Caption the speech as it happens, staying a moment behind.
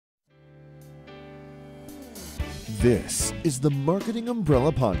This is the Marketing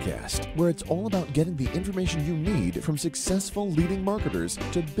Umbrella Podcast, where it's all about getting the information you need from successful leading marketers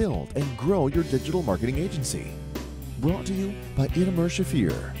to build and grow your digital marketing agency. Brought to you by Itamar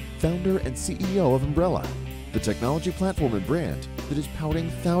Shafir, founder and CEO of Umbrella, the technology platform and brand that is powering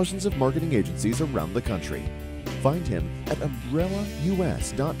thousands of marketing agencies around the country. Find him at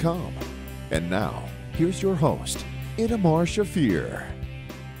umbrellaus.com. And now, here's your host, Itamar Shafir.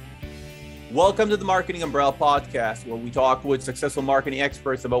 Welcome to the Marketing Umbrella Podcast, where we talk with successful marketing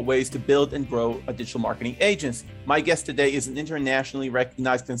experts about ways to build and grow a digital marketing agency. My guest today is an internationally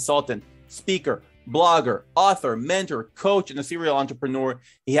recognized consultant, speaker, blogger, author, mentor, coach, and a serial entrepreneur.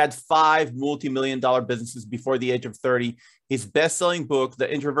 He had 5 multi-million-dollar businesses before the age of 30. His best-selling book, The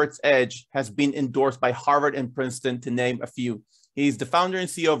Introverts Edge, has been endorsed by Harvard and Princeton, to name a few. He's the founder and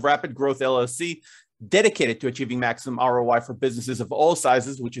CEO of Rapid Growth LLC, dedicated to achieving maximum ROI for businesses of all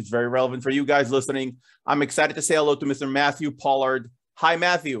sizes, which is very relevant for you guys listening. I'm excited to say hello to Mr. Matthew Pollard. Hi,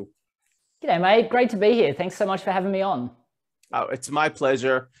 Matthew. G'day, mate. Great to be here. Thanks so much for having me on. Oh, it's my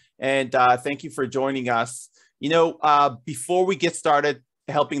pleasure. And thank you for joining us. Before we get started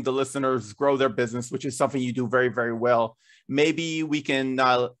helping the listeners grow their business, which is something you do very, very well, maybe we can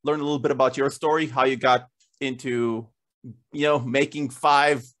learn a little bit about your story, how you got into, making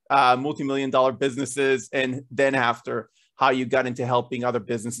 5 multi-million-dollar businesses, and then after how you got into helping other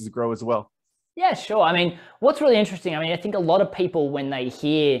businesses grow as well. Yeah, sure. I mean, what's really interesting, I think a lot of people, when they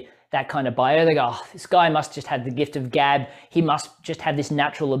hear that kind of bio, they go, oh, this guy must just have the gift of gab. He must just have this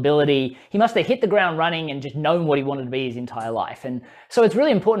natural ability. He must have hit the ground running and just known what he wanted to be his entire life. And so it's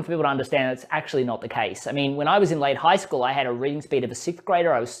really important for people to understand that's actually not the case. When I was in late high school, I had a reading speed of a 6th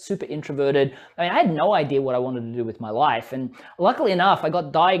grader. I was super introverted. I had no idea what I wanted to do with my life. And luckily enough, I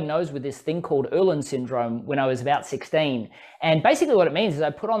got diagnosed with this thing called Irlen syndrome when I was about 16. And basically what it means is I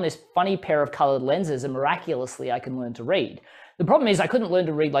put on this funny pair of colored lenses and miraculously I can learn to read. The problem is I couldn't learn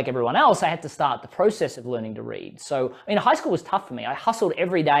to read like everyone else. I had to start the process of learning to read. So, high school was tough for me. I hustled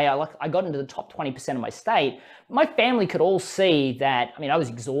every day. I got into the top 20% of my state. My family could all see that, I was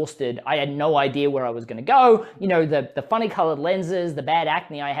exhausted. I had no idea where I was going to go. The funny colored lenses, the bad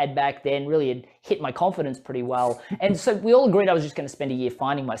acne I had back then really had hit my confidence pretty well. And so we all agreed I was just going to spend a year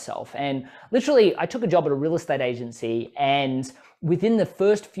finding myself. And literally, I took a job at a real estate agency, and within the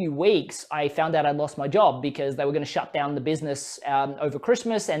first few weeks, I found out I'd lost my job because they were going to shut down the business over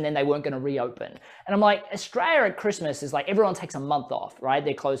Christmas, and then they weren't going to reopen. And I'm like, Australia at Christmas is like everyone takes a month off, right?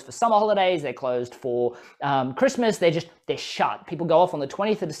 They're closed for summer holidays. They're closed for Christmas. They're shut. People go off on the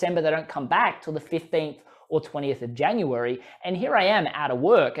 20th of December. They don't come back till the 15th or 20th of January. And here I am out of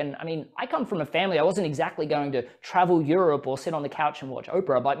work. And I come from a family, I wasn't exactly going to travel Europe or sit on the couch and watch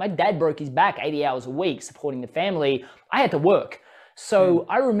Oprah. But my dad broke his back 80 hours a week supporting the family. I had to work. So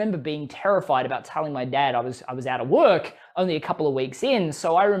I remember being terrified about telling my dad I was out of work only a couple of weeks in.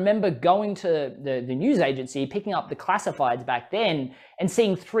 So I remember going to the news agency, picking up the classifieds back then and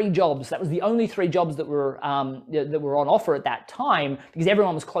seeing 3 jobs. That was the only 3 jobs that were on offer at that time because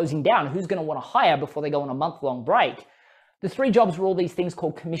everyone was closing down. Who's going to want to hire before they go on a month-long break? The 3 jobs were all these things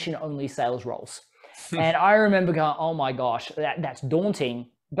called commission-only sales roles. And I remember going, oh my gosh, that's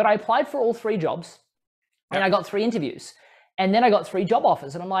daunting. But I applied for all 3 jobs and I got 3 interviews. And then I got 3 job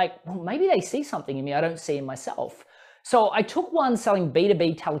offers and I'm like, well, maybe they see something in me I don't see in myself. So I took one selling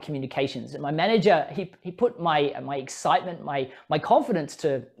B2B telecommunications, and my manager, he put my excitement, my confidence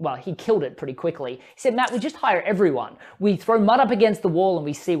to, well, he killed it pretty quickly. He said, Matt, we just hire everyone. We throw mud up against the wall and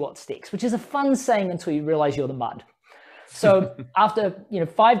we see what sticks, which is a fun saying until you realize you're the mud. So after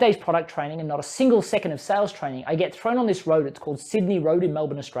 5 days product training and not a single second of sales training, I get thrown on this road. It's called Sydney Road in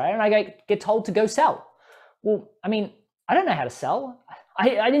Melbourne, Australia. And I get told to go sell. Well, I don't know how to sell.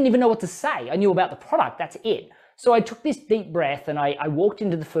 I didn't even know what to say. I knew about the product. That's it. So I took this deep breath and I walked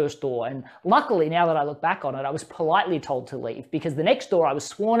into the first door. And luckily, now that I look back on it, I was politely told to leave because the next door I was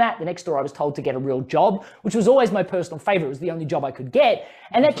sworn at. The next door I was told to get a real job, which was always my personal favorite. It was the only job I could get.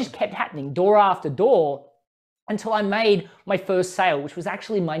 And that just kept happening door after door until I made my first sale, which was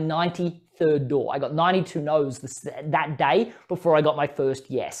actually my 93rd door. I got 92 no's that day before I got my first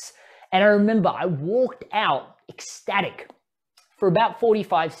yes. And I remember I walked out ecstatic for about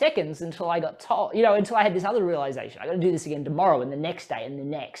 45 seconds until I got told, until I had this other realization. I got to do this again tomorrow and the next day and the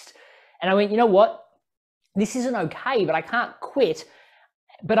next. And I went, you know what? This isn't okay, but I can't quit.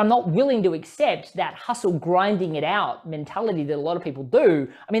 But I'm not willing to accept that hustle grinding it out mentality that a lot of people do.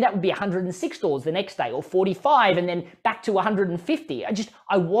 That would be 106 doors the next day or 45 and then back to 150.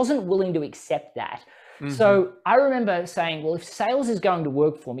 I wasn't willing to accept that. Mm-hmm. So I remember saying, well, if sales is going to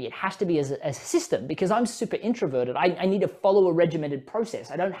work for me, it has to be as a system because I'm super introverted. I need to follow a regimented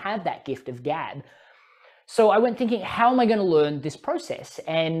process. I don't have that gift of gab. So I went thinking, how am I going to learn this process?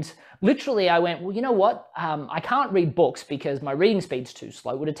 And literally I went, well, you know what? I can't read books because my reading speed's too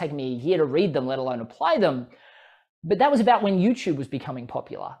slow. It would have taken me a year to read them, let alone apply them. But that was about when YouTube was becoming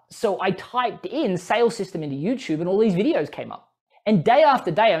popular. So I typed in sales system into YouTube and all these videos came up. And day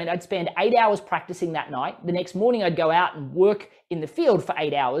after day, I mean, I'd spend 8 hours practicing that night. The next morning I'd go out and work in the field for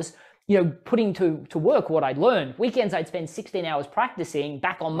 8 hours, putting to work what I'd learned. Weekends, I'd spend 16 hours practicing,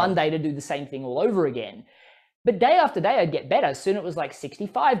 back on Monday to do the same thing all over again. But day after day, I'd get better. Soon it was like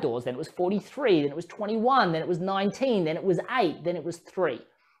 65 doors, then it was 43, then it was 21, then it was 19, then it was 8, then it was 3.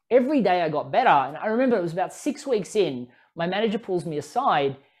 Every day I got better. And I remember it was about 6 weeks in, my manager pulls me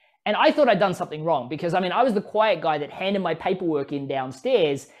aside and I thought I'd done something wrong because I was the quiet guy that handed my paperwork in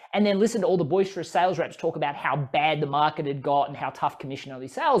downstairs and then listened to all the boisterous sales reps talk about how bad the market had got and how tough commission-only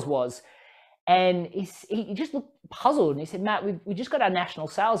sales was. And he just looked puzzled and he said, Matt, we just got our national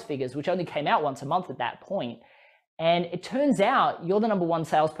sales figures, which only came out once a month at that point. And it turns out you're the #1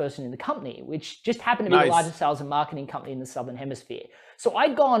 salesperson in the company, which just happened to be the largest sales and marketing company in the Southern Hemisphere. So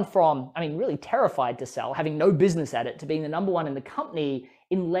I'd gone from, really terrified to sell, having no business at it, to being the #1 in the company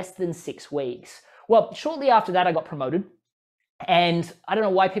in less than 6 weeks. Well, shortly after that, I got promoted. And I don't know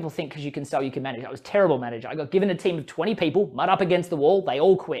why people think because you can sell, you can manage. I was a terrible manager. I got given a team of 20 people, mud up against the wall. They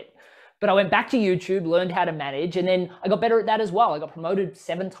all quit. But I went back to YouTube, learned how to manage, and then I got better at that as well. I got promoted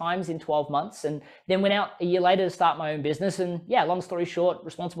 7 times in 12 months and then went out a year later to start my own business. And yeah, long story short,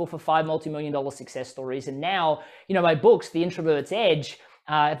 responsible for 5 multi-million-dollar success stories. And now, my books, The Introverts Edge,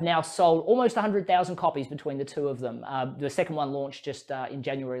 have now sold almost 100,000 copies between the two of them. The second one launched just in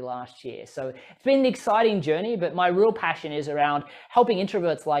January last year. So it's been an exciting journey, but my real passion is around helping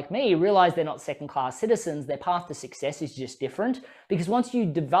introverts like me realize they're not second-class citizens. Their path to success is just different. Because once you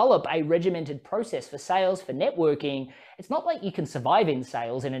develop a regimented process for sales, for networking, it's not like you can survive in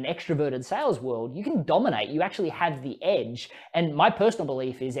sales in an extroverted sales world. You can dominate. You actually have the edge. And my personal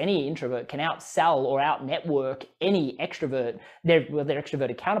belief is any introvert can outsell or out-network any extrovert, their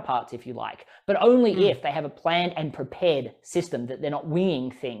extroverted counterparts, if you like, but only if they have a planned and prepared system that they're not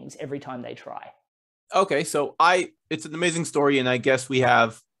winging things every time they try. Okay, so it's an amazing story, and I guess we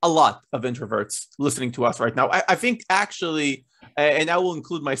have a lot of introverts listening to us right now. I think actually, and I will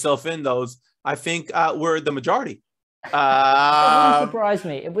include myself in those, I think we're the majority. It wouldn't surprise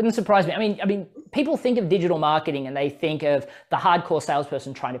me. It wouldn't surprise me. I mean, people think of digital marketing and they think of the hardcore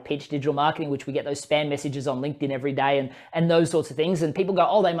salesperson trying to pitch digital marketing, which we get those spam messages on LinkedIn every day and those sorts of things. And people go,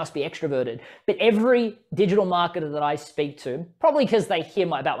 oh, they must be extroverted. But every digital marketer that I speak to, probably because they hear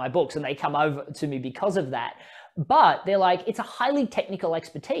about my books and they come over to me because of that, but they're like, it's a highly technical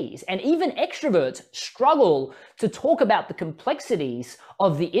expertise. And even extroverts struggle to talk about the complexities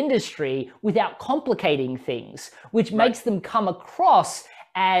of the industry without complicating things, which makes them come across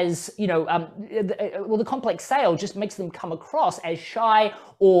as, the complex sale just makes them come across as shy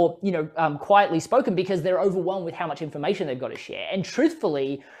or, quietly spoken because they're overwhelmed with how much information they've got to share. And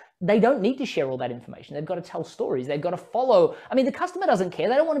truthfully, they don't need to share all that information. They've got to tell stories. They've got to follow. The customer doesn't care.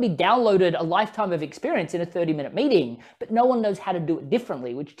 They don't want to be downloaded a lifetime of experience in a 30-minute meeting, but no one knows how to do it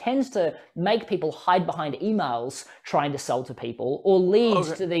differently, which tends to make people hide behind emails trying to sell to people or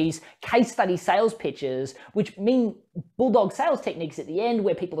leads to these case study sales pitches, which mean bulldog sales techniques at the end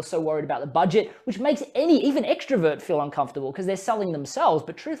where people are so worried about the budget, which makes even extrovert feel uncomfortable because they're selling themselves.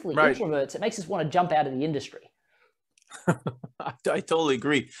 But truthfully, introverts, it makes us want to jump out of the industry. I totally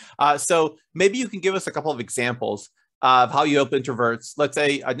agree. So maybe you can give us a couple of examples of how you help introverts. Let's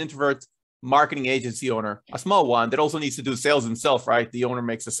say an introvert marketing agency owner, a small one that also needs to do sales himself, right? The owner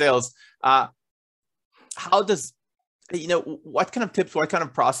makes the sales. How does, what kind of tips, what kind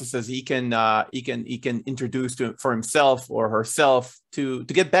of processes he can introduce for himself or herself to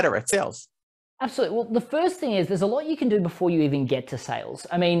get better at sales? Absolutely. Well, the first thing is there's a lot you can do before you even get to sales.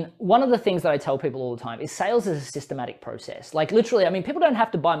 One of the things that I tell people all the time is sales is a systematic process. Like literally, people don't have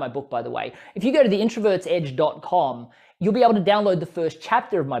to buy my book, by the way. If you go to the introvertsedge.com, you'll be able to download the first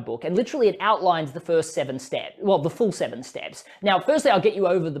chapter of my book. And literally it outlines the first 7 steps, the full 7 steps. Now, firstly, I'll get you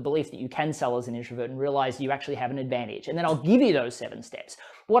over the belief that you can sell as an introvert and realize you actually have an advantage. And then I'll give you those 7 steps.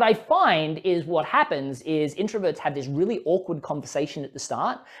 What I find is what happens is introverts have this really awkward conversation at the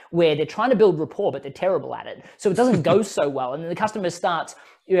start where they're trying to build rapport, but they're terrible at it. So it doesn't go so well. And then the customer starts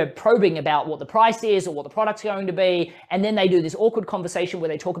probing about what the price is or what the product's going to be. And then they do this awkward conversation where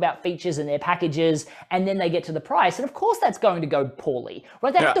they talk about features and their packages, and then they get to the price. And of course that's going to go poorly,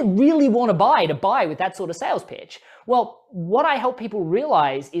 right? They have to really want to buy with that sort of sales pitch. Well, what I help people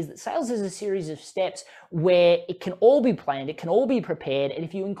realize is that sales is a series of steps where it can all be planned, it can all be prepared. And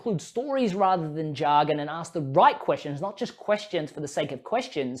if you include stories rather than jargon and ask the right questions, not just questions for the sake of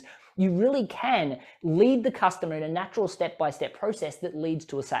questions, You really can lead the customer in a natural step-by-step process that leads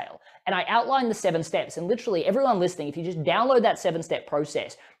to a sale. And I outlined the 7 steps, and literally everyone listening, if you just download that 7-step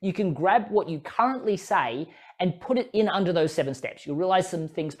process, you can grab what you currently say and put it in under those 7 steps. You'll realize some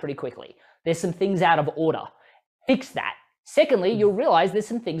things pretty quickly. There's some things out of order. Fix that. Secondly, you'll realize there's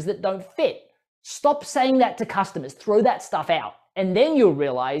some things that don't fit. Stop saying that to customers. Throw that stuff out. And then you'll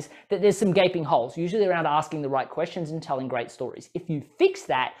realize that there's some gaping holes, usually around asking the right questions and telling great stories. If you fix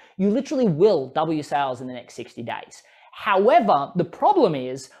that, you literally will double your sales in the next 60 days. However, the problem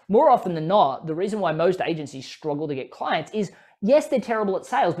is, more often than not, the reason why most agencies struggle to get clients is, yes, they're terrible at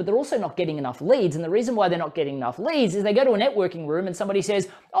sales, but they're also not getting enough leads. And the reason why they're not getting enough leads is they go to a networking room and somebody says,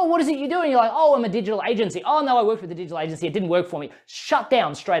 oh, what is it you're doing? You're like, oh, I'm a digital agency. Oh, no, I worked with a digital agency. It didn't work for me. Shut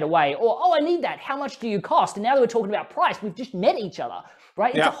down straight away. Or, oh, I need that. How much do you cost? And now that we're talking about price, we've just met each other,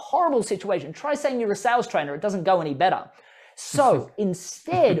 right? It's a horrible situation. Try saying you're a sales trainer. It doesn't go any better. So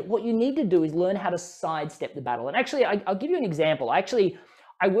instead, what you need to do is learn how to sidestep the battle. And actually, I'll give you an example.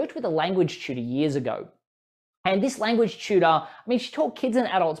 I worked with a language tutor years ago. And this language tutor, I mean, she taught kids and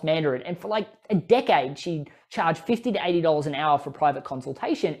adults Mandarin, and for like a decade, she charged $50 to $80 an hour for private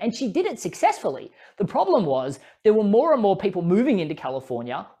consultation, and she did it successfully. The problem was there were more and more people moving into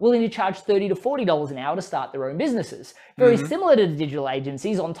California willing to charge $30 to $40 an hour to start their own businesses. Very similar to the digital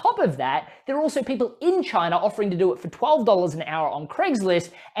agencies. On top of that, there are also people in China offering to do it for $12 an hour on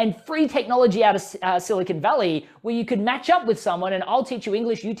Craigslist, and free technology out of Silicon Valley where you could match up with someone and I'll teach you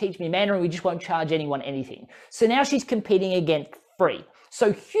English, you teach me Mandarin, we just won't charge anyone anything. So now she's competing against free.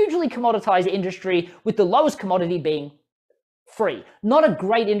 So hugely commoditized industry with the lowest commodity being free. Not a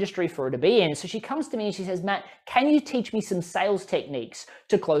great industry for her to be in. So she comes to me and she says, Matt, can you teach me some sales techniques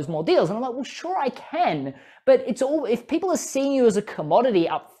to close more deals? And I'm like, well, sure I can. But it's all, if people are seeing you as a commodity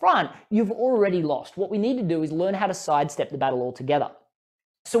up front, you've already lost. What we need to do is learn how to sidestep the battle altogether.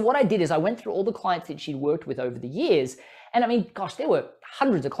 So what I did is I went through all the clients that she'd worked with over the years. And I mean, gosh, there were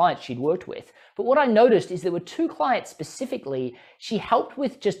hundreds of clients she'd worked with. But what I noticed is there were 2 clients specifically she helped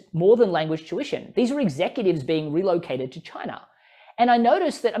with just more than language tuition. These were executives being relocated to China. And I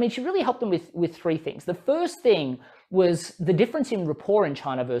noticed that, I mean, she really helped them with 3 things. The first thing was the difference in rapport in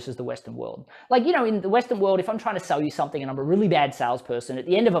China versus the Western world. Like, you know, in the Western world, if I'm trying to sell you something and I'm a really bad salesperson, at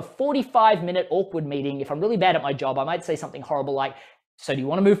the end of a 45-minute awkward meeting, if I'm really bad at my job, I might say something horrible like, so do you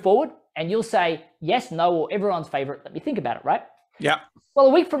want to move forward? And you'll say yes, no, or everyone's favorite. Let me think about it, right? Yeah. Well, a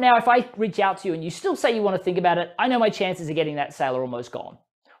week from now, if I reach out to you and you still say you want to think about it, I know my chances of getting that sale are almost gone.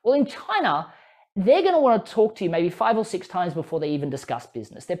 Well, in China, they're going to want to talk to you maybe 5 or 6 times before they even discuss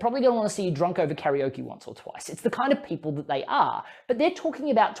business. They're probably going to want to see you drunk over karaoke once or twice. It's the kind of people that they are. But they're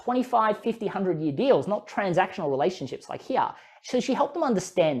talking about 25, 50, 100-year deals, not transactional relationships like here. So she helped them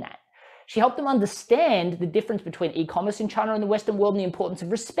understand that. She helped them understand the difference between e-commerce in China and the Western world and the importance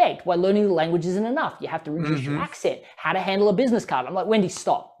of respect. Why learning the language isn't enough. You have to reduce your accent, how to handle a business card. I'm like, Wendy,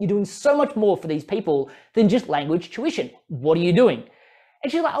 stop. You're doing so much more for these people than just language tuition. What are you doing?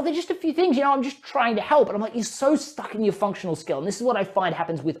 And she's like, oh, they're just a few things, you know, I'm just trying to help. And I'm like, you're so stuck in your functional skill. And this is what I find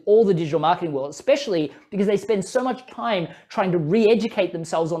happens with all the digital marketing world, especially because they spend so much time trying to re-educate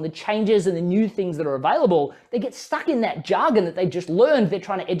themselves on the changes and the new things that are available. They get stuck in that jargon that they just learned. They're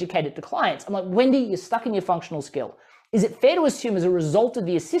trying to educate it to clients. I'm like, Wendy, you're stuck in your functional skill. Is it fair to assume as a result of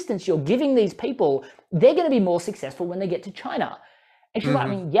the assistance you're giving these people, they're going to be more successful when they get to China? And she's like, I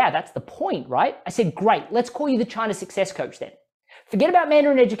mean, yeah, that's the point, right? I said, great, let's call you the China Success Coach then. Forget about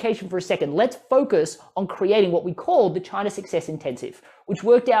Mandarin education for a second. Let's focus on creating what we called the China Success Intensive, which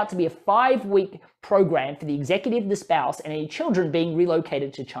worked out to be a 5-week program for the executive, the spouse, and any children being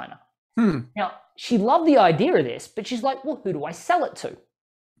relocated to China. Now, she loved the idea of this, but she's like, well, who do I sell it to?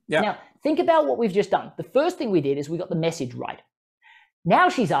 Yeah. Now, think about what we've just done. The first thing we did is we got the message right. Now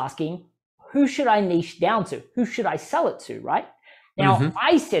she's asking, who should I niche down to? Who should I sell it to, right? Now,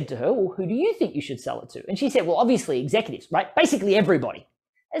 I said to her, well, who do you think you should sell it to? And she said, well, obviously executives, right? Basically everybody.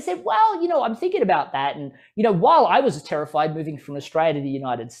 I said, well, you know, I'm thinking about that. And, you know, while I was terrified moving from Australia to the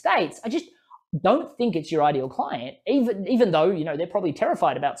United States, I just don't think it's your ideal client, even though, you know, they're probably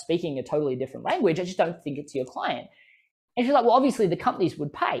terrified about speaking a totally different language. I just don't think it's your client. And she's like, well, obviously the companies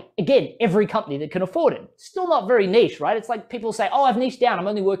would pay. Again, every company that can afford it. Still not very niche, right? It's like people say, oh, I've niched down. I'm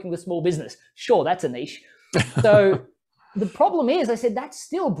only working with small business. Sure, that's a niche. So the problem is, I said, that's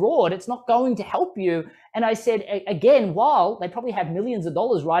still broad. It's not going to help you. And I said, again, while they probably have millions of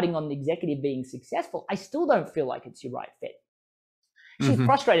dollars riding on the executive being successful, I still don't feel like it's your right fit. She's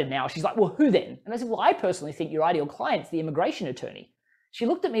frustrated now. She's like, well, who then? And I said, well, I personally think your ideal client's the immigration attorney. She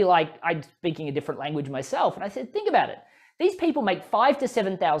looked at me like I'm speaking a different language myself. And I said, think about it. These people make $5,000 to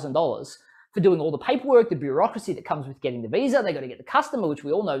 $7,000. for doing all the paperwork, the bureaucracy that comes with getting the visa. They've got to get the customer, which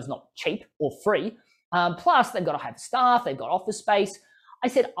we all know is not cheap or free. Plus, they've got to have staff, they've got office space. I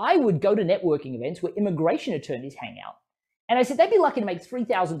said, I would go to networking events where immigration attorneys hang out. And I said, they'd be lucky to make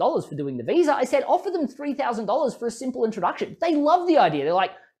 $3,000 for doing the visa. I said, offer them $3,000 for a simple introduction. They love the idea. They're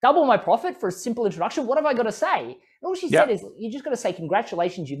like, double my profit for a simple introduction. What have I got to say? And all she said is, you just got to say,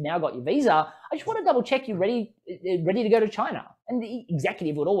 congratulations, you've now got your visa. I just want to double check you're ready to go to China. And the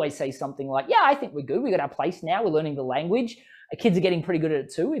executive would always say something like, yeah, I think we're good. We got our place now. We're learning the language. Our kids are getting pretty good at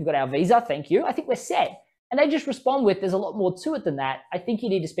it too. We've got our visa. Thank you. I think we're set. And they just respond with, there's a lot more to it than that. I think you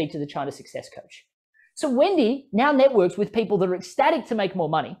need to speak to the China success coach. So Wendy now networks with people that are ecstatic to make more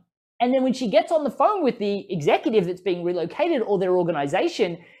money. And then when she gets on the phone with the executive that's being relocated or their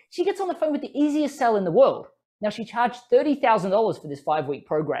organization, she gets on the phone with the easiest sell in the world. Now, she charged $30,000 for this 5-week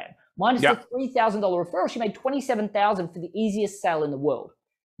program. Minus the $3,000 referral, she made $27,000 for the easiest sell in the world.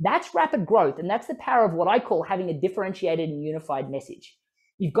 That's rapid growth. And that's the power of what I call having a differentiated and unified message.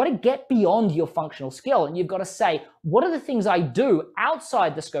 You've got to get beyond your functional skill. And you've got to say, what are the things I do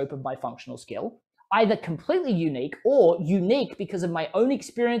outside the scope of my functional skill? Either completely unique or unique because of my own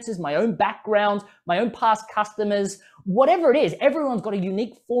experiences, my own background, my own past customers, whatever it is. Everyone's got a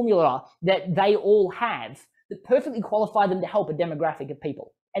unique formula that they all have that perfectly qualify them to help a demographic of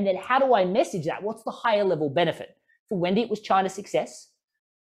people. And then how do I message that? What's the higher level benefit? For Wendy, it was China success.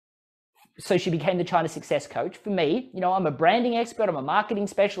 So she became the China success coach. For me, I'm a branding expert. I'm a marketing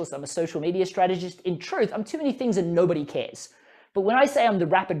specialist. I'm a social media strategist. In truth, I'm too many things and nobody cares. But when I say I'm the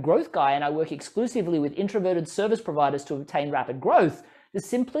rapid growth guy and I work exclusively with introverted service providers to obtain rapid growth, the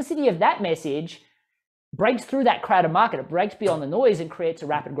simplicity of that message breaks through that crowded market. It breaks beyond the noise and creates a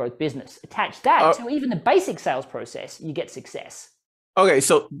rapid growth business. Attach that to even the basic sales process, you get success. Okay,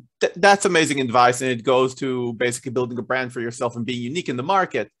 so that's amazing advice, and it goes to basically building a brand for yourself and being unique in the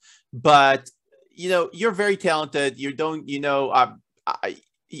market. But you're very talented.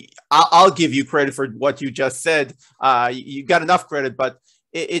 I'll give you credit for what you just said. You got enough credit, but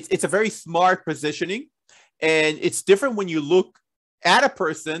it's a very smart positioning, and it's different when you look at a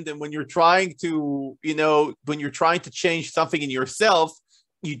person than when you're trying to, change something in yourself.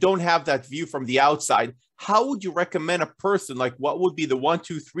 You don't have that view from the outside. How would you recommend a person? Like, what would be the 1,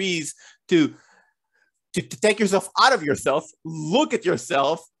 2, 3s to take yourself out of yourself, look at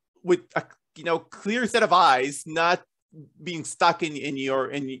yourself with a clear set of eyes, not being stuck in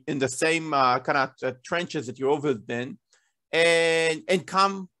the same kind of trenches that you've always been, and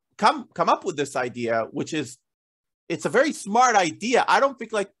come up with this idea, which is, it's a very smart idea. I don't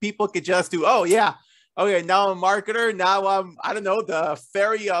think like people could just do, oh yeah, okay, now I'm a marketer, now I'm, I don't know, the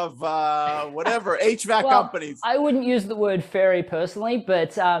fairy of whatever HVAC companies. I wouldn't use the word fairy personally,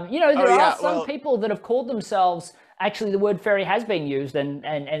 but there are some people that have called themselves. Actually, the word fairy has been used and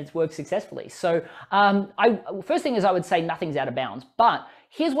it's worked successfully. So first thing is I would say nothing's out of bounds. But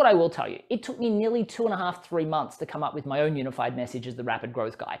here's what I will tell you. It took me nearly 2.5, 3 months to come up with my own unified message as the rapid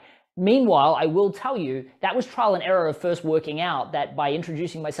growth guy. Meanwhile, I will tell you that was trial and error of first working out that by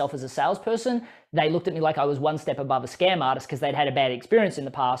introducing myself as a salesperson, they looked at me like I was one step above a scam artist because they'd had a bad experience in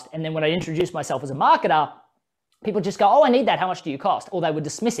the past. And then when I introduced myself as a marketer, people just go, oh, I need that. How much do you cost? Or they were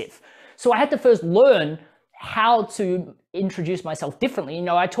dismissive. So I had to first learn how to introduce myself differently.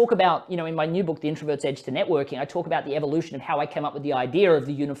 I talk about, in my new book, The Introverts Edge to Networking, I talk about the evolution of how I came up with the idea of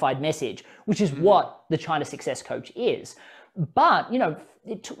the unified message, which is what the China Success Coach is. But,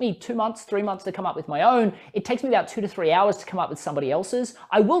 it took me 2 months, 3 months to come up with my own. It takes me about 2 to 3 hours to come up with somebody else's.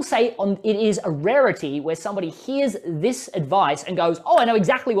 I will say it is a rarity where somebody hears this advice and goes, oh, I know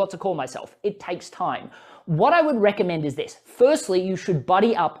exactly what to call myself. It takes time. What I would recommend is this. Firstly, you should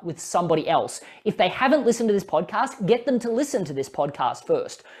buddy up with somebody else. If they haven't listened to this podcast, get them to listen to this podcast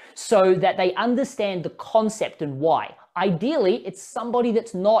first so that they understand the concept and why. Ideally, it's somebody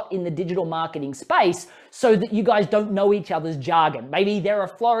that's not in the digital marketing space so that you guys don't know each other's jargon. Maybe they're a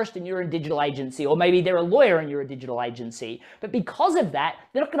florist and you're a digital agency, or maybe they're a lawyer and you're a digital agency. But because of that,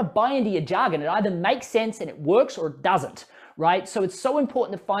 they're not going to buy into your jargon. It either makes sense and it works or it doesn't, right? So it's so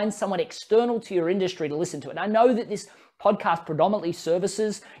important to find someone external to your industry to listen to it. And I know that this podcast predominantly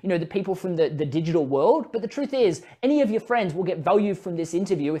services, the people from the digital world. But the truth is, any of your friends will get value from this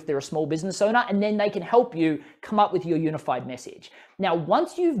interview if they're a small business owner, and then they can help you come up with your unified message. Now,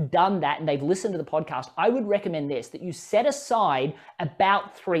 once you've done that and they've listened to the podcast, I would recommend this, that you set aside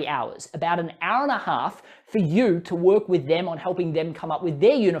about 3 hours, about an hour and a half for you to work with them on helping them come up with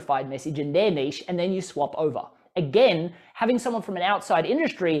their unified message and their niche, and then you swap over. Again, having someone from an outside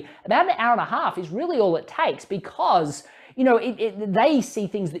industry, about an hour and a half is really all it takes because, they see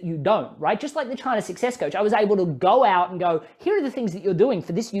things that you don't, right? Just like the China Success Coach, I was able to go out and go, here are the things that you're doing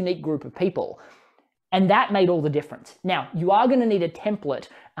for this unique group of people. And that made all the difference. Now, you are going to need a template.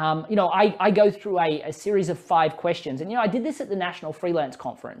 I go through a series of 5 questions. And, I did this at the National Freelance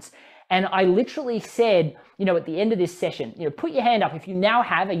Conference. And I literally said, at the end of this session, put your hand up if you now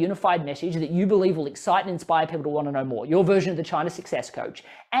have a unified message that you believe will excite and inspire people to want to know more, your version of the China Success Coach.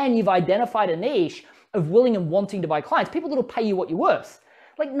 And you've identified a niche of willing and wanting to buy clients, people that will pay you what you're worth.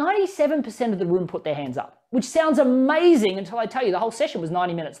 Like 97% of the room put their hands up, which sounds amazing until I tell you the whole session was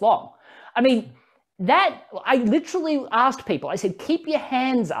 90 minutes long. I mean, I literally asked people, I said, keep your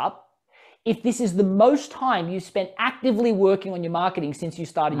hands up if this is the most time you spent actively working on your marketing since you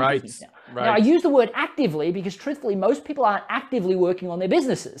started your business now. Now, I use the word actively because truthfully, most people aren't actively working on their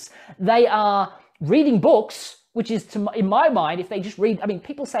businesses. They are reading books, which is, in my mind, if they just read,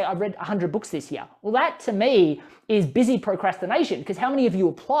 people say, I've read 100 books this year. Well, that to me is busy procrastination, because how many of you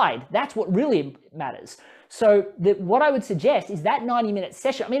applied? That's what really matters. So what I would suggest is that 90-minute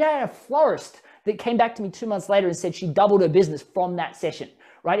session. I had a florist that came back to me 2 months later and said she doubled her business from that session,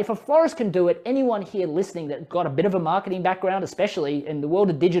 right? If a florist can do it, anyone here listening that's got a bit of a marketing background, especially in the world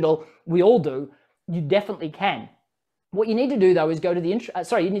of digital, we all do, you definitely can. What you need to do though is go to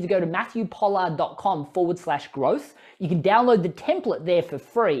you need to go to matthewpollard.com/growth. You can download the template there for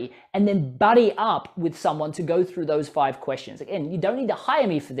free and then buddy up with someone to go through those 5 questions. Again, you don't need to hire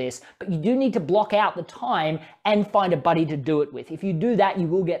me for this, but you do need to block out the time and find a buddy to do it with. If you do that, you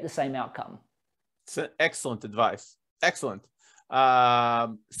will get the same outcome. It's excellent advice. Excellent.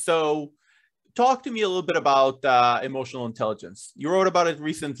 So talk to me a little bit about emotional intelligence. You wrote about it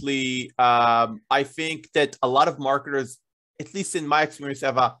recently. I think that a lot of marketers, at least in my experience,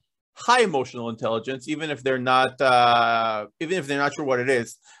 have a high emotional intelligence, even if they're not sure what it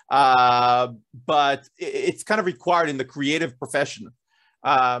is. But it's kind of required in the creative profession.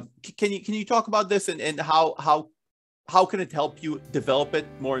 Can you talk about this and how can it help you develop it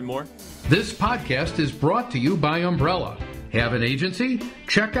more and more? This podcast is brought to you by Umbrella. Have an agency?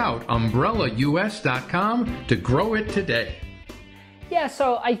 Check out umbrellaus.com to grow it today. Yeah,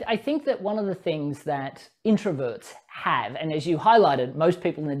 so I think that one of the things that introverts have, and as you highlighted, most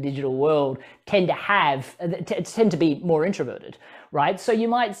people in the digital world tend to be more introverted, right? So you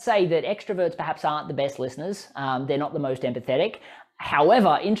might say that extroverts perhaps aren't the best listeners. They're not the most empathetic.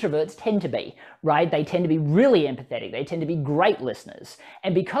 However, introverts tend to be, right? They tend to be really empathetic. They tend to be great listeners.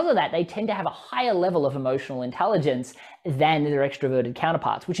 And because of that, they tend to have a higher level of emotional intelligence than their extroverted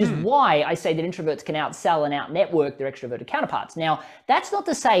counterparts, which is why I say that introverts can outsell and out-network their extroverted counterparts. Now, that's not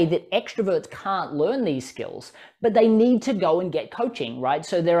to say that extroverts can't learn these skills, but they need to go and get coaching, right?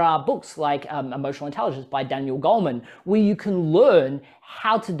 So there are books like Emotional Intelligence by Daniel Goleman, where you can learn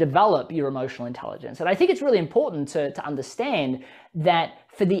how to develop your emotional intelligence. And I think it's really important to understand that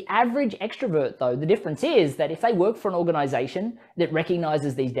for the average extrovert, though, the difference is that if they work for an organization that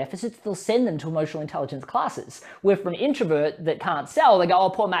recognizes these deficits, they'll send them to emotional intelligence classes. Where for an introvert that can't sell, they go, oh,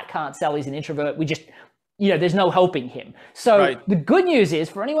 poor Matt can't sell, he's an introvert, we just, there's no helping him. So The good news is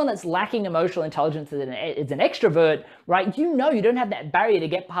for anyone that's lacking emotional intelligence as an extrovert, right, you don't have that barrier to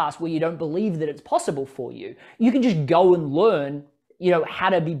get past where you don't believe that it's possible for you. You can just go and learn how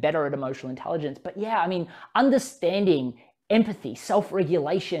to be better at emotional intelligence. But yeah, understanding empathy,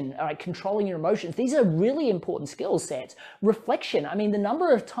 self-regulation, all right, controlling your emotions, these are really important skill sets. Reflection, the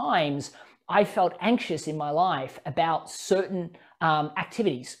number of times I felt anxious in my life about certain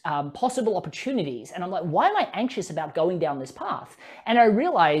activities, possible opportunities. And I'm like, why am I anxious about going down this path? And I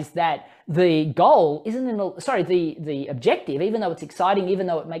realized that the goal isn't the objective, even though it's exciting, even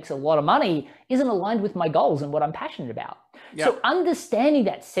though it makes a lot of money, isn't aligned with my goals and what I'm passionate about. Yep. So understanding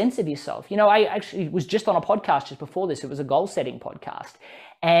that sense of yourself, I actually was just on a podcast just before this. It was a goal setting podcast.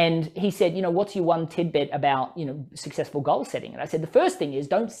 And he said, what's your one tidbit about, successful goal setting? And I said, the first thing is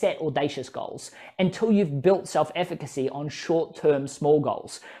don't set audacious goals until you've built self-efficacy on short-term small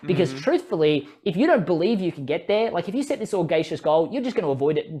goals. Because truthfully, if you don't believe you can get there, like if you set this audacious goal, you're just going to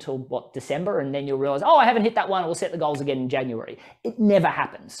avoid it until December. And then you'll realize, oh, I haven't hit that one. We'll set the goals again in January. It never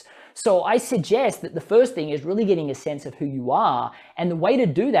happens. So I suggest that the first thing is really getting a sense of who you are. And the way to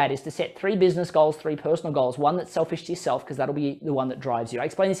do that is to set 3 business goals, 3 personal goals, one that's selfish to yourself, because that'll be the one that drives you. I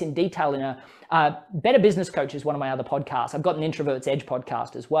explain this in detail in a Better Business Coach is one of my other podcasts. I've got an Introverts Edge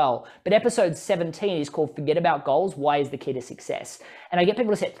podcast as well. But episode 17 is called Forget About Goals, Why is the Key to Success? And I get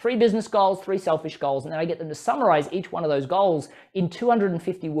people to set 3 business goals, 3 selfish goals, and then I get them to summarize each one of those goals in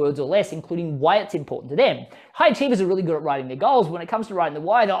 250 words or less, including why it's important to them. high achievers are really good at writing their goals. When it comes to writing the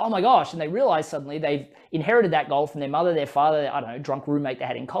why, they're, oh my gosh, and they realize suddenly they've inherited that goal from their mother, their father, I don't know, drunk roommate they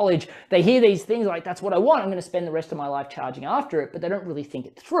had in college. They hear these things like, that's what I want. I'm going to spend the rest of my life charging after it, but they don't really think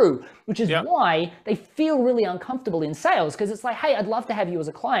it through, which is why they feel really uncomfortable in sales, because it's like, hey, I'd love to have you as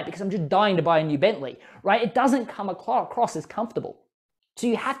a client because I'm just dying to buy a new Bentley, right? It doesn't come across as comfortable. So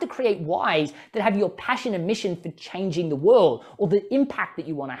you have to create whys that have your passion and mission for changing the world or the impact that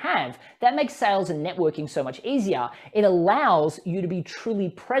you want to have. That makes sales and networking so much easier. It allows you to be truly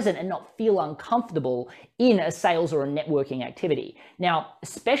present and not feel uncomfortable in a sales or a networking activity. Now,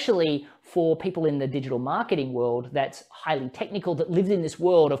 especially for people in the digital marketing world that's highly technical, that lives in this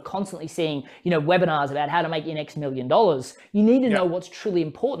world of constantly seeing, webinars about how to make your next $1 million, you need to know what's truly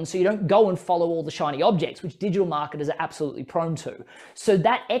important so you don't go and follow all the shiny objects, which digital marketers are absolutely prone to. So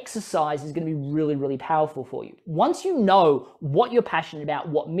that exercise is going to be really, really powerful for you. Once you know what you're passionate about,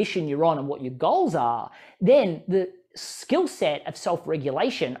 what mission you're on, and what your goals are, then the skill set of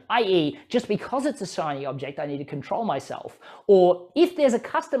self-regulation, i.e. just because it's a shiny object, I need to control myself. Or if there's a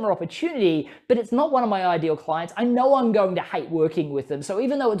customer opportunity, but it's not one of my ideal clients, I know I'm going to hate working with them. So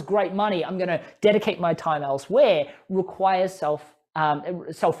even though it's great money, I'm going to dedicate my time elsewhere, requires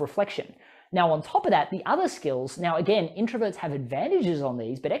self-reflection. Now, on top of that, the other skills, now again, introverts have advantages on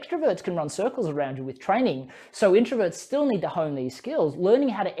these, but extroverts can run circles around you with training. So introverts still need to hone these skills, learning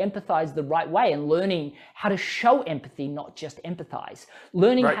how to empathize the right way and learning how to show empathy, not just empathize.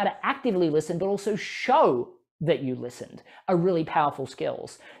 Learning how to actively listen, but also show that you listened, are really powerful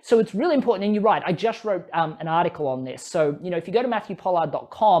skills. So it's really important, and you're right, I just wrote an article on this. So, if you go to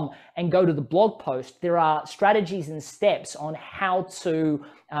MatthewPollard.com and go to the blog post, there are strategies and steps on how to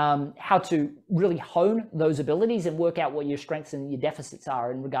really hone those abilities and work out what your strengths and your deficits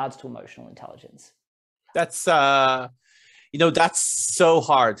are in regards to emotional intelligence. That's, that's so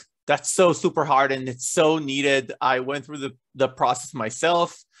hard. That's so super hard, and it's so needed. I went through the process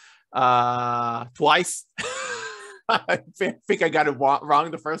myself twice. I think I got it wrong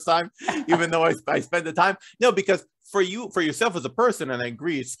the first time, even though I spent the time. No, because for yourself as a person, and I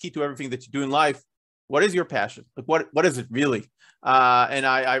agree, it's key to everything that you do in life. What is your passion? Like, what is it really? And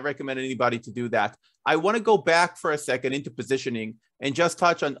I recommend anybody to do that. I want to go back for a second into positioning and just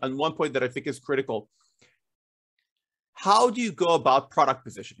touch on one point that I think is critical. How do you go about product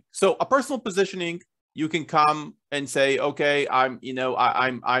positioning? So a personal positioning, you can come and say, okay, I'm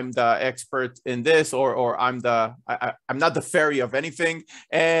the expert in this, or I'm not the fairy of anything.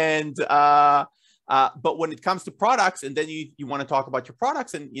 And but when it comes to products, and then you want to talk about your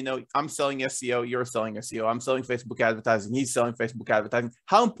products, and I'm selling SEO, you're selling SEO, I'm selling Facebook advertising, he's selling Facebook advertising.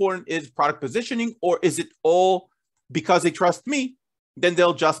 How important is product positioning, or is it all because they trust me, then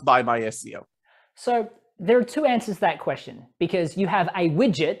they'll just buy my SEO? So there are two answers to that question, because you have a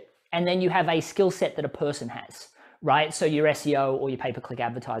widget and then you have a skill set that a person has, right? So your SEO or your pay-per-click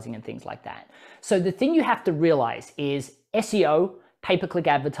advertising and things like that. So the thing you have to realize is SEO, pay-per-click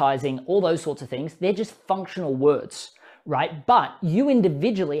advertising, all those sorts of things, they're just functional words, right? But you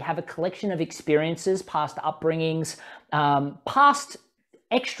individually have a collection of experiences, past upbringings, past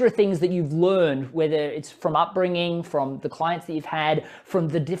extra things that you've learned, whether it's from upbringing, from the clients that you've had, from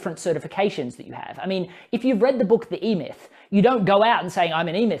the different certifications that you have. I mean, if you've read the book, The E-Myth, you don't go out and saying, I'm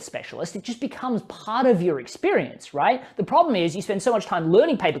an E-Myth specialist. It just becomes part of your experience, right? The problem is you spend so much time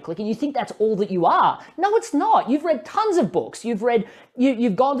learning pay-per-click and you think that's all that you are. No, it's not. You've read tons of books. You've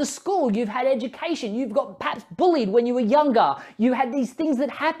gone to school. You've had education. You've got perhaps bullied when you were younger. You had these things that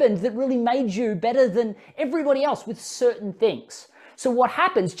happened that really made you better than everybody else with certain things. So what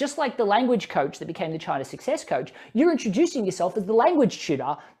happens, just like the language coach that became the China success coach, you're introducing yourself as the language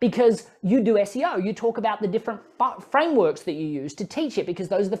tutor because you do SEO. You talk about the different frameworks that you use to teach it because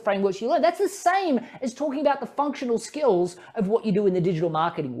those are the frameworks you learn. That's the same as talking about the functional skills of what you do in the digital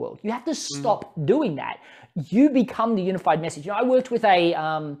marketing world. You have to stop doing that. You become the unified message. I worked with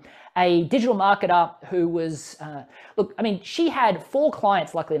a digital marketer who was, she had 4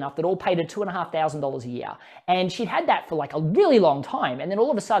 clients, luckily enough, that all paid her $2,500 a year. And she'd had that for like a really long time. And then all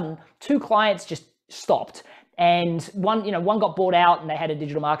of a sudden, 2 clients just stopped. And one got bought out and they had a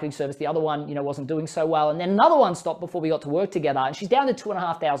digital marketing service. The other one, wasn't doing so well. And then another one stopped before we got to work together. And she's down to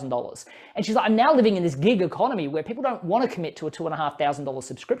 $2,500. And she's like, I'm now living in this gig economy where people don't want to commit to a $2,500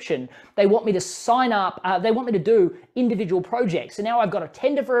 subscription. They want me to sign up. They want me to do individual projects. So now I've got a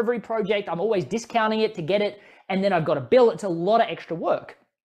tender for every project. I'm always discounting it to get it. And then I've got to bill. It's a lot of extra work.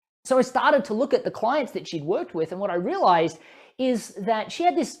 So I started to look at the clients that she'd worked with. And what I realized is that she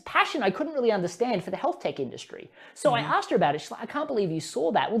had this passion I couldn't really understand for the health tech industry. So I asked her about it. She's like, I can't believe you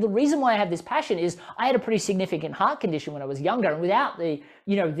saw that. Well, the reason why I have this passion is I had a pretty significant heart condition when I was younger, and without the,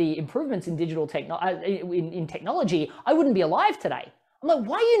 the improvements in in technology, I wouldn't be alive today. I'm like,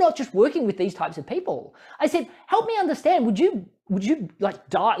 why are you not just working with these types of people? I said, help me understand, would you like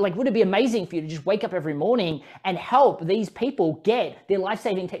die? Like, would it be amazing for you to just wake up every morning and help these people get their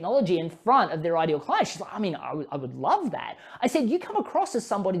life-saving technology in front of their ideal clients? She's like, I mean, I would love that. I said, you come across as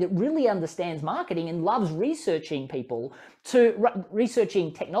somebody that really understands marketing and loves researching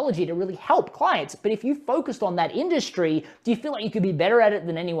researching technology to really help clients. But if you focused on that industry, do you feel like you could be better at it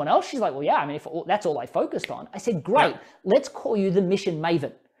than anyone else? She's like, well, yeah, I mean, if that's all I focused on. I said, great, let's call you the mission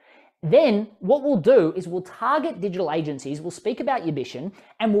maven. Then what we'll do is we'll target digital agencies, we'll speak about your mission,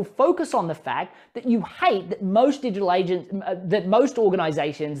 and we'll focus on the fact that you hate that most most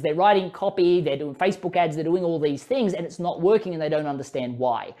organizations, they're writing copy, they're doing Facebook ads, they're doing all these things, and it's not working and they don't understand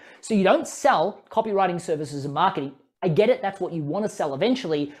why. So you don't sell copywriting services and marketing. I get it, that's what you want to sell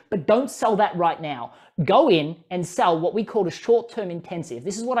eventually, but don't sell that right now. Go in and sell what we call a short-term intensive.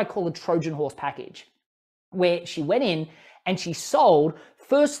 This is what I call a Trojan horse package, where she went in and she sold,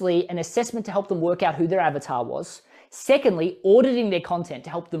 firstly, an assessment to help them work out who their avatar was. Secondly, auditing their content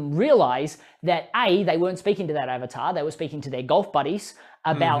to help them realize that A, they weren't speaking to that avatar, they were speaking to their golf buddies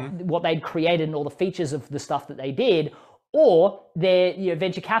about what they'd created and all the features of the stuff that they did, or their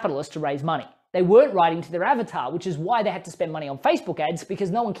venture capitalists to raise money. They weren't writing to their avatar, which is why they had to spend money on Facebook ads, because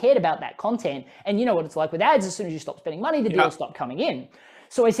no one cared about that content. And you know what it's like with ads, as soon as you stop spending money, the deals stop coming in.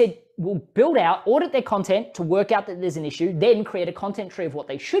 So I said, we'll build out, audit their content to work out that there's an issue, then create a content tree of what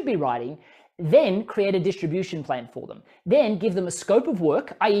they should be writing, then create a distribution plan for them, then give them a scope of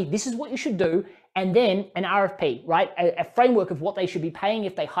work, i.e. this is what you should do, and then an RFP, right? A framework of what they should be paying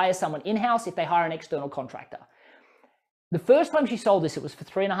if they hire someone in-house, if they hire an external contractor. The first time she sold this, it was for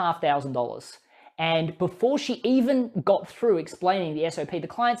 $3,500. And before she even got through explaining the SOP, the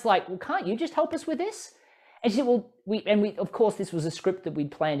client's like, well, can't you just help us with this? And she said, well, of course, this was a script that we'd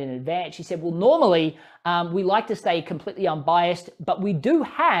planned in advance. She said, well, normally we like to stay completely unbiased, but we do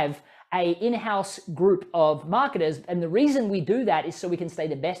have a in-house group of marketers. And the reason we do that is so we can stay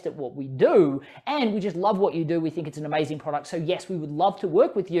the best at what we do. And we just love what you do. We think it's an amazing product. So yes, we would love to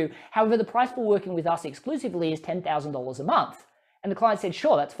work with you. However, the price for working with us exclusively is $10,000 a month. And the client said,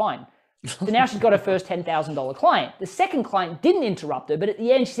 sure, that's fine. So now she's got her first $10,000 client. The second client didn't interrupt her, but at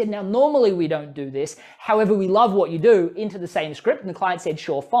the end she said, now normally we don't do this. However, we love what you do, into the same script. And the client said,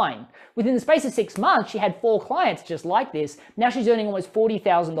 sure, fine. Within the space of 6 months, she had 4 clients just like this. Now she's earning almost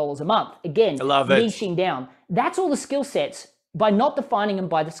 $40,000 a month. Again, I love it. Niching down. That's all the skill sets by not defining them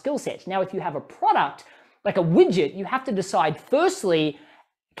by the skill sets. Now, if you have a product, like a widget, you have to decide, firstly,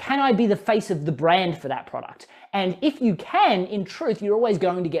 can I be the face of the brand for that product? And if you can, in truth, you're always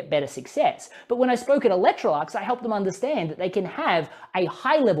going to get better success. But when I spoke at Electrolux, I helped them understand that they can have a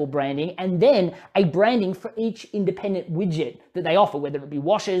high-level branding and then a branding for each independent widget that they offer, whether it be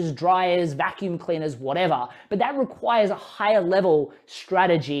washers, dryers, vacuum cleaners, whatever. But that requires a higher-level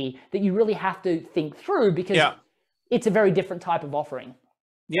strategy that you really have to think through, because it's a very different type of offering.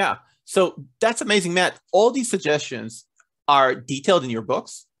 Yeah. So that's amazing, Matt. All these suggestions are detailed in your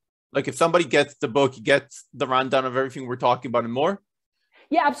books. Like if somebody gets the book, you get the rundown of everything we're talking about and more.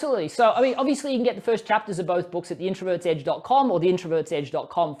 Yeah, absolutely. So, I mean, obviously you can get the first chapters of both books at theintrovertsedge.com or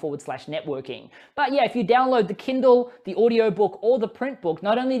theintrovertsedge.com/networking. But yeah, if you download the Kindle, the audio book, or the print book,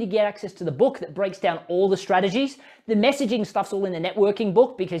 not only do you get access to the book that breaks down all the strategies, the messaging stuff's all in the networking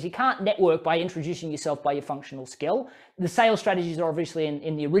book, because you can't network by introducing yourself by your functional skill. The sales strategies are obviously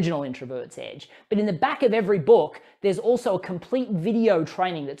in the original Introverts Edge. But in the back of every book, there's also a complete video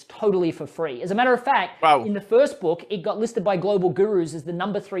training that's totally for free. As a matter of fact, in the first book, it got listed by Global Gurus as the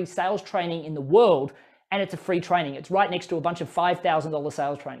 #3 sales training in the world, and it's a free training. It's right next to a bunch of $5,000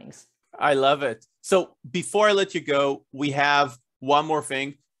 sales trainings. I love it. So before I let you go, we have one more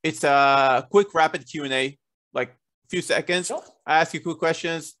thing. It's a quick rapid Q&A, like a few seconds. Sure. I ask you quick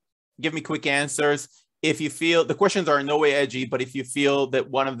questions, give me quick answers. If you feel the questions are in no way edgy, but if you feel that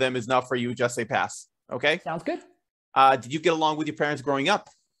one of them is not for you, just say pass. Okay? Sounds good. Did you get along with your parents growing up?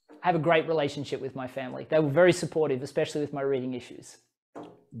 I have a great relationship with my family. They were very supportive, especially with my reading issues.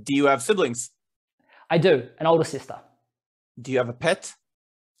 Do you have siblings? I do, an older sister. Do you have a pet?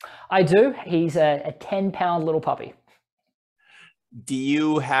 I do. He's a 10-pound little puppy. Do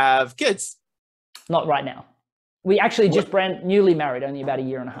you have kids? Not right now. We actually just newly married, only about a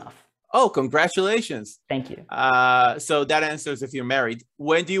year and a half. Oh, congratulations. Thank you. So that answers if you're married.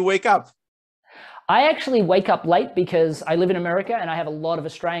 When do you wake up? I actually wake up late because I live in America and I have a lot of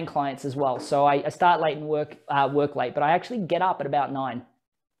Australian clients as well. So I start late and work late, but I actually get up at about 9.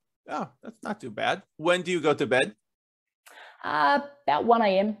 Oh, that's not too bad. When do you go to bed? About 1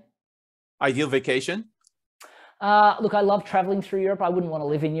 a.m. Ideal vacation? Look, I love traveling through Europe. I wouldn't want to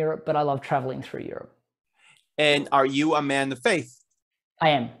live in Europe, but I love traveling through Europe. And are you a man of faith? I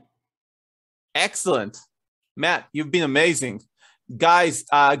am. Excellent. Matt, you've been amazing. Guys,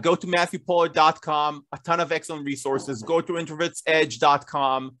 go to MatthewPollard.com. A ton of excellent resources. Go to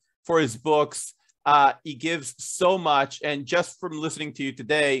introvertsedge.com for his books. He gives so much. And just from listening to you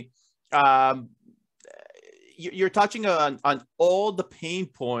today, you're touching on all the pain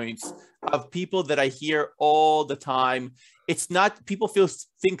points of people that I hear all the time. It's not, people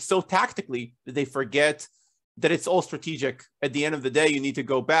think so tactically that they forget that it's all strategic. At the end of the day, you need to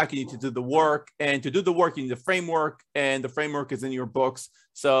go back, you need to do the work, and to do the work, you need a framework, and the framework is in your books.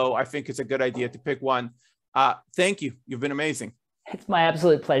 So I think it's a good idea to pick one. Thank you. You've been amazing. It's my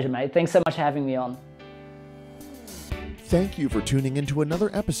absolute pleasure, mate. Thanks so much for having me on. Thank you for tuning into another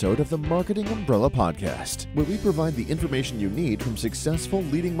episode of the Marketing Umbrella Podcast, where we provide the information you need from successful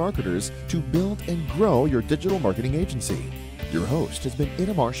leading marketers to build and grow your digital marketing agency. Your host has been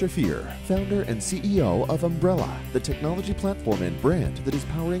Itamar Shafir, founder and CEO of Umbrella, the technology platform and brand that is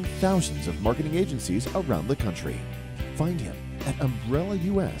powering thousands of marketing agencies around the country. Find him at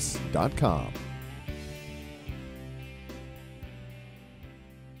umbrellaus.com.